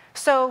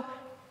 So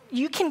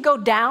you can go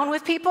down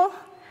with people,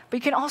 but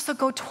you can also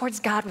go towards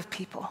God with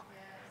people.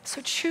 So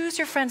choose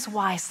your friends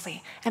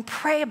wisely and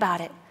pray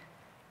about it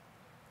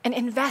and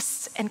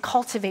invest and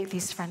cultivate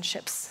these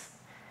friendships.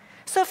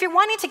 So if you're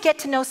wanting to get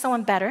to know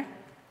someone better,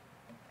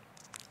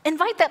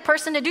 invite that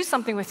person to do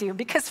something with you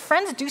because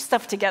friends do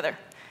stuff together.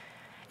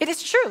 It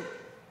is true.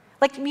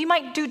 Like you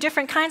might do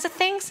different kinds of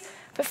things,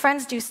 but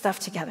friends do stuff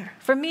together.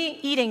 For me,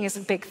 eating is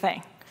a big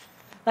thing.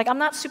 Like I'm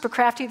not super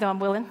crafty, though I'm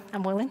willing,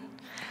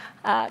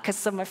 because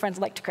some of my friends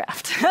like to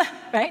craft,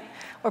 right?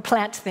 Or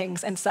plant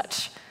things and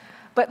such.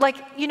 But like,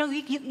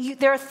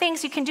 there are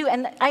things you can do.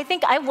 And I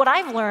think what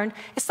I've learned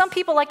is some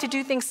people like to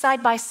do things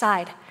side by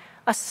side.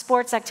 A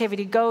sports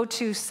activity, go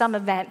to some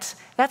event.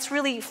 That's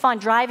really fun,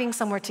 driving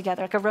somewhere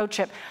together, like a road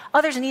trip.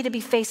 Others need to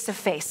be face to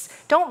face.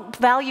 Don't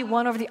value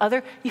one over the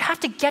other. You have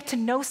to get to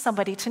know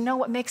somebody to know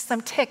what makes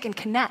them tick and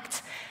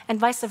connect, and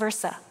vice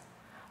versa,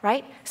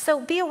 right? So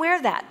be aware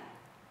of that.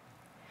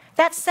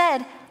 That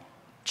said,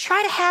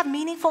 try to have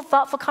meaningful,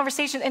 thoughtful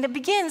conversations, and it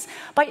begins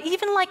by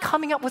even like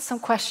coming up with some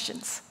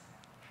questions.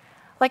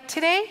 Like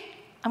today,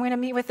 I'm going to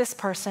meet with this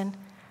person,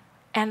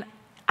 and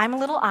I'm a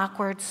little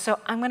awkward, so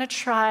I'm going to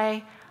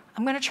try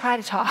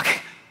to talk.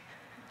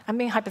 I'm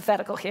being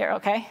hypothetical here,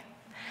 okay?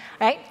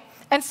 Right?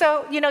 And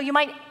so, you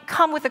might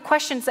come with the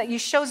questions that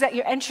shows that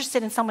you're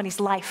interested in somebody's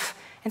life,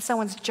 in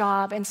someone's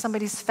job, in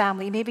somebody's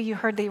family. Maybe you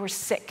heard they were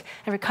sick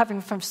and recovering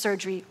from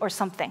surgery or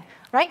something,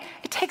 right?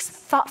 It takes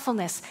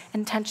thoughtfulness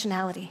and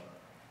intentionality.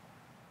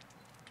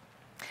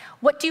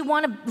 What do you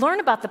want to learn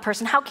about the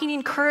person? How can you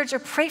encourage or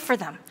pray for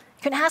them?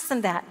 You can ask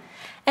them that.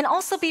 And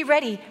also be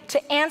ready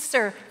to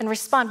answer and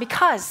respond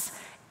because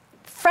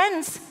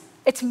friends,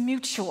 it's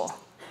mutual.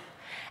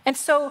 And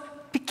so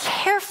be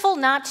careful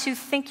not to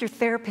think your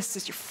therapist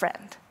is your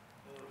friend.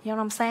 You know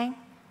what I'm saying?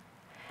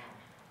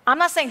 I'm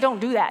not saying don't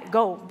do that.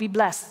 Go, be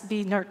blessed,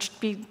 be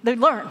nurtured,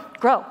 learn,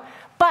 grow.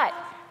 But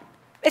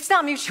it's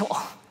not mutual.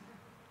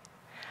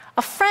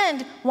 A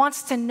friend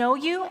wants to know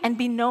you and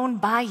be known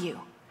by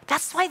you.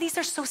 That's why these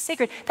are so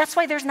sacred. That's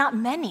why there's not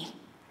many.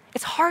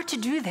 It's hard to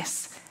do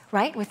this,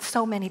 right, with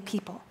so many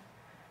people.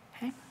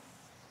 Okay?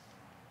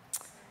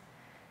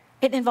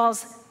 It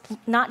involves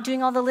not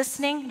doing all the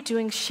listening,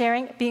 doing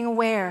sharing, being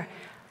aware.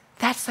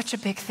 That's such a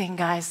big thing,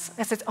 guys.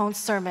 That's its own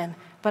sermon,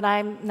 but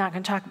I'm not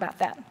going to talk about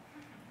that.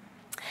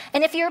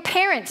 And if you're a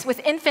parent with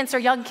infants or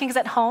young kids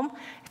at home,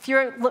 if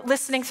you're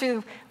listening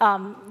through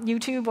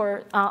YouTube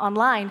or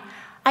online,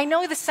 I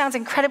know this sounds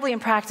incredibly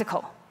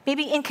impractical,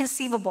 maybe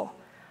inconceivable,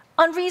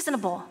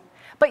 unreasonable.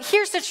 But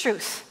here's the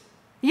truth.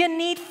 You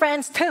need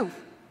friends too.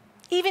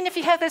 Even if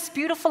you have this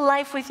beautiful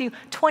life with you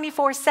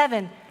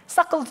 24/7,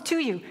 suckled to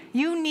you,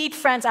 you need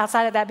friends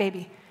outside of that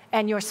baby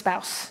and your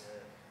spouse,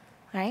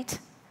 right?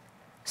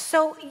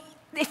 So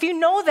if you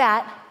know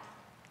that,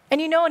 and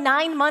you know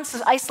 9 months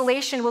of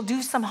isolation will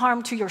do some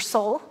harm to your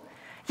soul,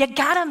 you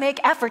gotta make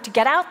effort to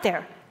get out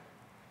there.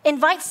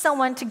 Invite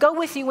someone to go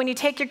with you when you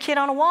take your kid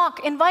on a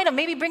walk. Invite them,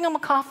 maybe bring them a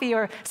coffee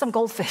or some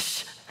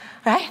goldfish,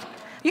 right?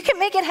 You can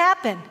make it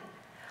happen,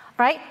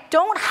 right?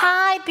 Don't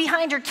hide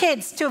behind your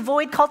kids to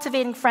avoid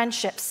cultivating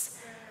friendships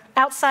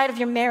outside of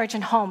your marriage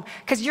and home,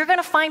 because you're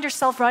gonna find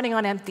yourself running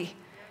on empty.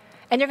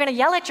 And you're gonna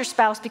yell at your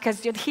spouse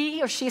because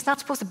he or she is not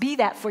supposed to be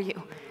that for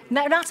you.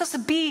 They're not supposed to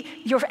be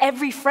your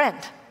every friend.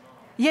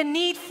 You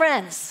need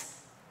friends,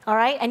 all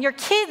right? And your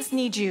kids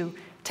need you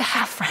to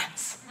have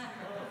friends.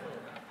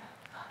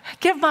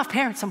 Give my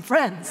parents some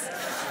friends,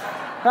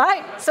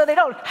 right? So they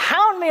don't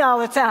hound me all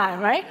the time,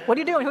 right? What are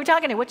you doing? Who are you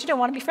talking to? What you doing?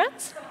 Want to be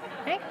friends?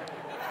 Right?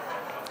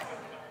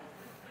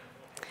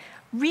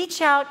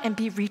 Reach out and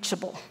be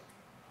reachable.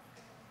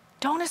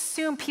 Don't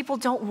assume people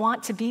don't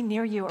want to be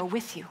near you or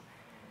with you.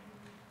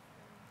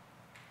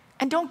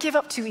 And don't give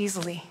up too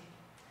easily.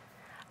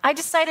 I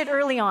decided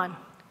early on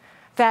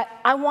that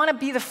I want to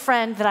be the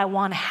friend that I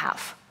want to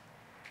have.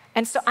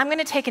 And so I'm going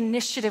to take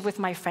initiative with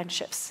my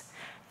friendships.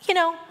 You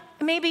know,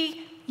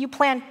 maybe you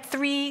plan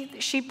 3,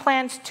 she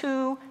plans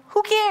 2.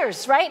 Who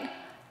cares, right?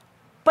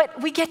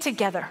 But we get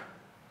together,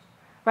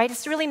 right?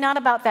 It's really not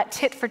about that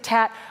tit for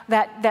tat,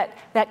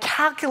 that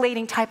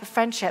calculating type of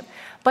friendship.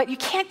 But you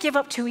can't give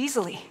up too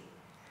easily.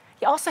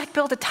 You also have to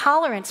build a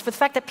tolerance for the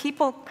fact that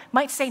people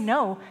might say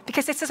no,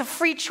 because it's just a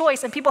free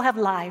choice and people have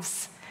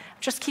lives.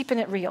 Just keeping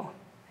it real.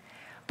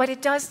 But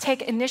it does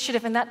take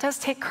initiative, and that does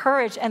take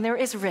courage, and there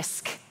is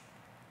risk,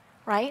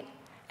 right?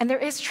 And there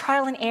is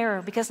trial and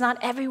error, because not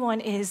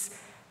everyone is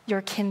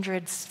your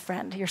kindred's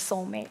friend, your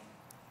soulmate,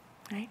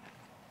 right?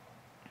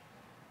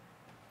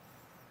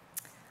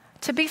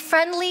 To be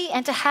friendly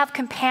and to have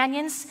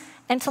companions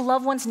and to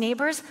love one's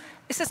neighbors,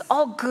 this is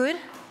all good,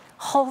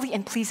 holy,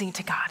 and pleasing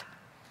to God.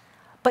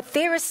 But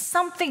there is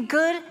something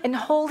good and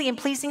holy and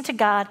pleasing to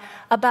God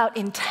about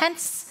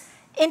intense,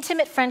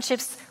 intimate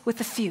friendships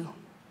with a few.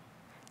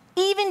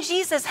 Even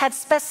Jesus had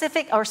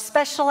specific or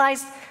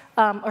specialized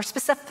or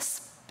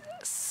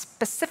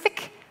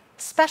specific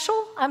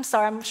I'm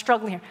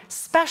struggling here.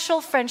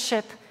 Special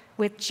friendship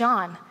with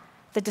John,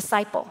 the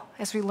disciple,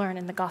 as we learn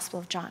in the Gospel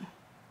of John.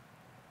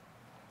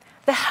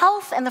 The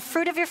health and the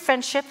fruit of your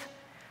friendship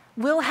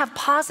will have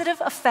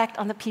positive effect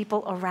on the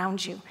people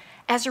around you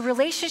as your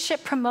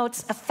relationship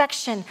promotes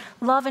affection,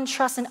 love and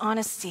trust and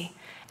honesty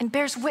and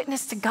bears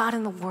witness to God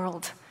in the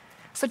world.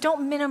 So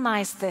don't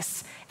minimize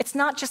this. It's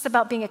not just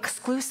about being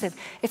exclusive.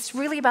 It's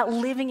really about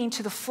living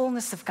into the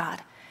fullness of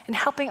God and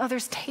helping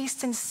others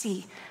taste and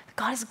see that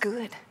God is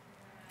good.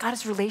 God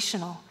is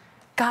relational.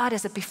 God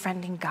is a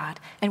befriending God.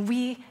 And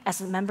we,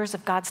 as members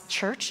of God's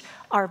church,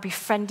 are a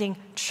befriending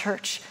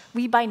church.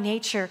 We, by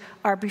nature,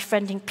 are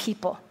befriending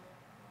people.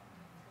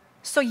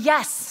 So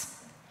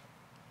yes,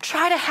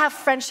 try to have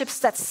friendships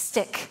that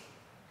stick.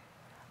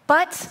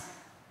 But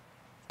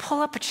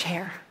pull up a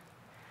chair.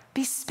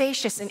 Be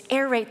spacious and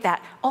aerate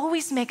that.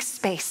 Always make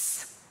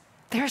space.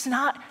 There is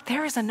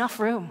enough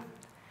room,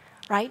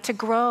 right, to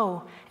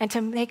grow and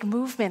to make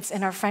movements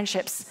in our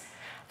friendships.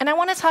 And I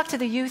want to talk to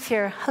the youth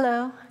here.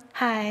 Hello.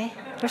 Hi.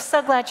 We're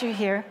so glad you're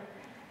here.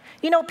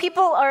 You know,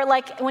 people are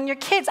like, when you're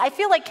kids, I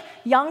feel like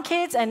young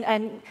kids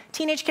and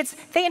teenage kids,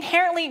 they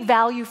inherently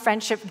value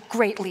friendship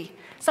greatly.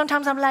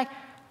 Sometimes I'm like,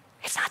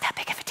 it's not that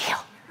big of a deal.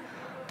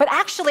 But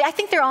actually, I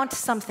think they're onto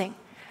something.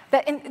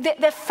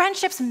 That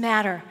friendships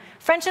matter.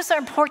 Friendships are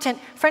important.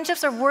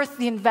 Friendships are worth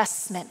the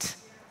investment.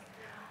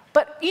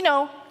 But, you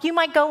know, you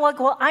might go,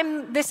 well,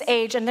 I'm this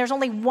age, and there's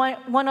only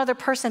one other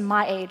person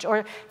my age.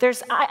 Or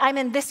I'm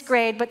in this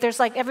grade, but there's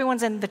like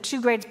everyone's in the 2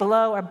 grades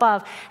below or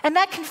above. And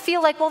that can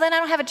feel like, well, then I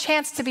don't have a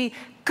chance to be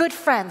good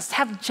friends, to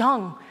have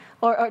jung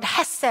or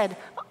hesed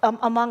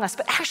among us.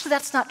 But actually,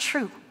 that's not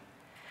true.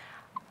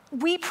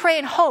 We pray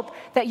and hope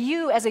that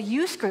you, as a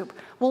youth group,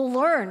 will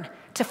learn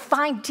to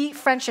find deep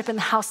friendship in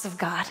the house of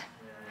God.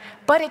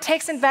 But it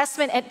takes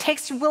investment. It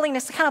takes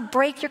willingness to kind of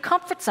break your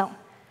comfort zone.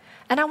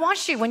 And I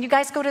want you, when you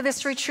guys go to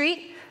this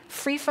retreat,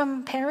 free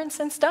from parents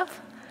and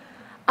stuff,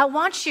 I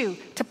want you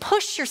to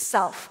push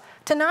yourself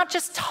to not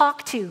just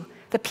talk to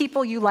the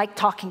people you like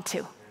talking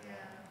to,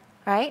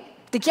 right?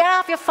 To get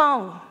off your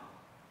phone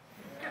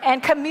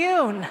and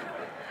commune,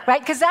 right?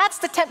 Because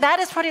that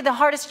is probably the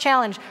hardest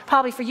challenge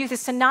probably for youth,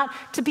 is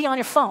to be on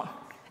your phone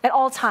at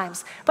all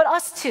times. But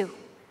us too,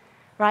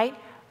 right?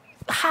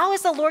 How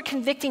is the Lord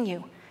convicting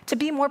you to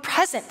be more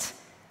present,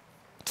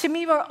 to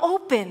be more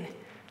open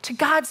to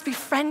God's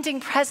befriending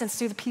presence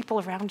through the people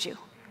around you?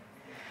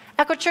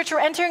 Echo Church, we're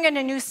entering in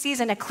a new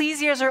season.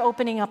 Ecclesias are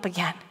opening up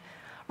again,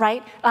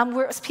 right?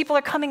 People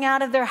are coming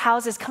out of their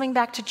houses, coming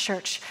back to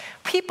church.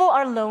 People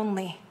are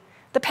lonely.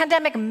 The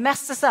pandemic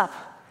messed us up.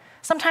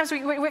 Sometimes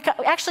we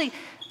actually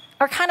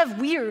are kind of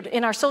weird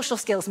in our social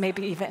skills,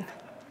 maybe even.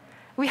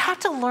 We have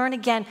to learn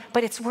again,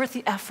 but it's worth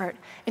the effort.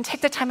 And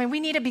take the time, and we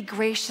need to be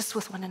gracious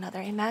with one another,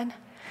 amen?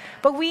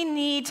 But we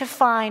need to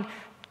find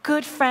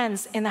good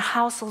friends in the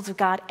households of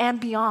God and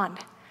beyond.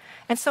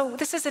 And so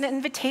this is an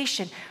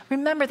invitation.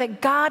 Remember that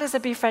God is a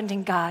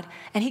befriending God,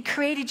 and He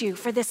created you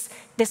for this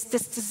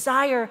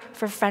desire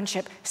for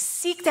friendship.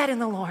 Seek that in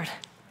the Lord.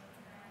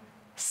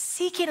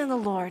 Seek it in the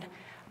Lord,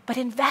 but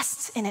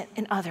invest in it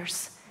in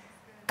others.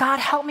 God,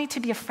 help me to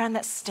be a friend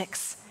that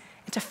sticks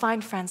and to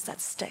find friends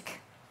that stick.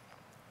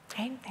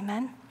 Okay,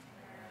 amen?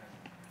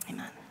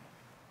 Amen.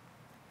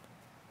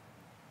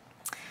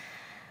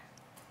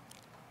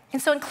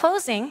 And so in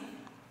closing,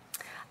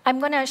 I'm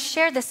going to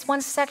share this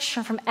one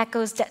section from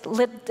Echo's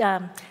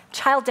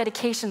child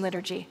dedication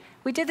liturgy.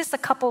 We did this a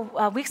couple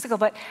weeks ago,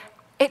 but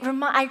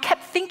I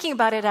kept thinking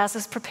about it as I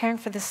was preparing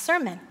for this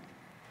sermon.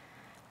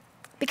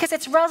 Because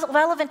it's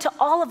relevant to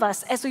all of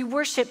us as we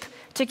worship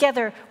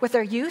together with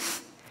our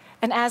youth,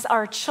 and as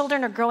our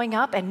children are growing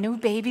up and new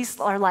babies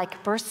are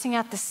like bursting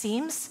at the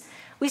seams.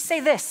 We say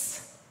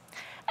this: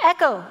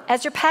 Echo,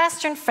 as your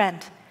pastor and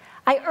friend,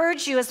 I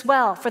urge you as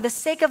well, for the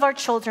sake of our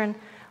children,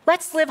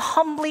 let's live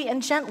humbly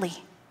and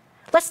gently.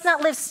 Let's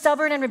not live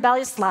stubborn and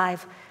rebellious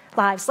lives.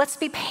 Let's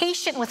be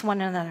patient with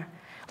one another.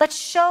 Let's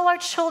show our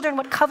children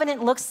what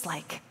covenant looks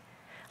like.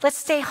 Let's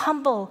stay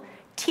humble,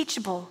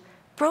 teachable,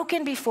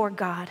 broken before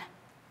God.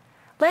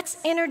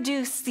 Let's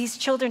introduce these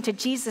children to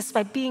Jesus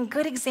by being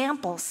good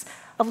examples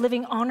of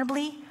living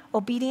honorable,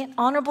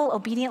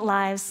 obedient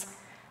lives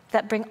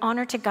that bring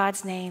honor to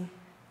God's name,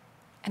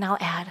 and I'll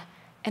add,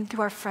 and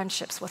through our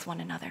friendships with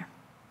one another.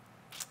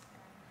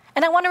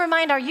 And I want to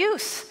remind our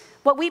youth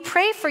what we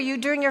pray for you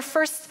during your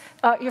first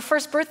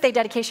birthday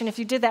dedication, if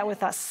you did that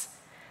with us.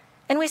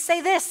 And we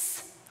say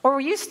this, or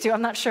we used to,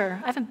 I'm not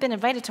sure. I haven't been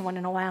invited to one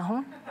in a while,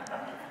 huh?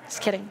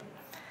 Just kidding.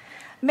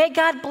 May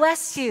God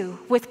bless you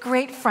with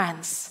great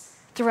friends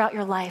throughout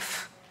your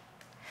life.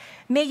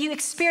 May you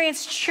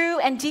experience true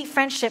and deep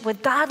friendship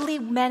with godly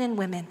men and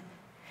women.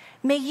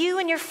 May you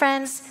and your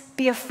friends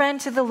be a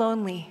friend to the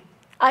lonely,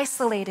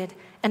 isolated,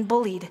 and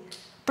bullied,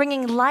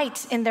 bringing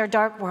light in their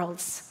dark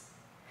worlds.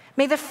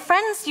 May the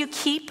friends you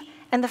keep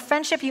and the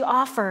friendship you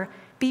offer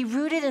be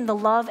rooted in the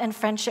love and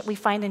friendship we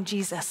find in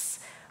Jesus,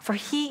 for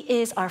He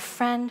is our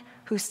friend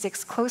who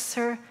sticks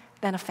closer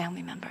than a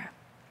family member.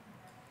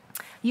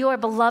 You are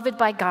beloved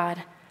by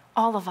God,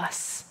 all of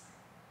us.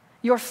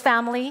 your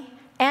family,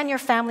 and your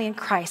family in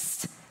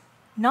Christ.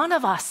 None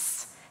of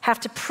us have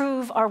to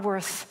prove our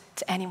worth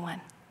to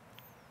anyone.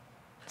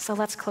 So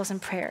let's close in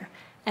prayer.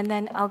 And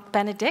then I'll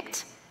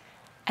benedict.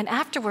 And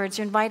afterwards,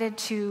 you're invited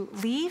to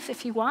leave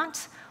if you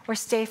want, or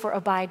stay for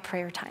Abide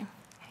prayer time.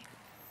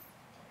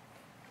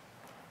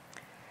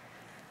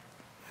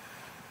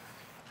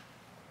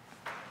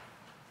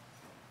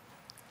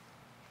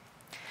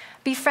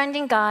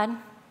 Befriending God,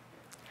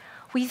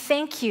 we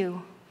thank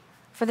you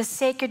for the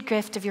sacred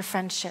gift of your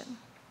friendship.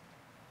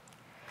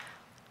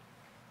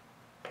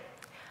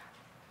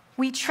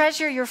 We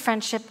treasure your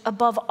friendship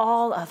above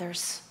all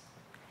others,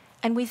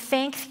 and we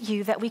thank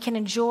you that we can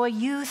enjoy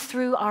you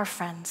through our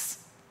friends.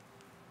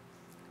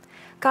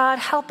 God,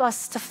 help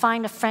us to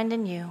find a friend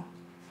in you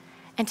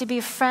and to be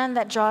a friend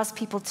that draws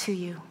people to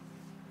you.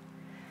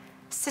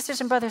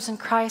 Sisters and brothers in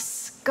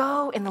Christ,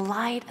 go in the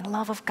light and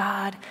love of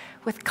God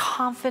with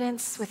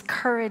confidence, with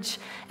courage,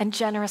 and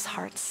generous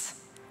hearts.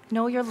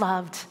 Know you're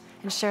loved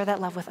and share that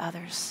love with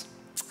others.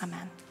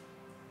 Amen.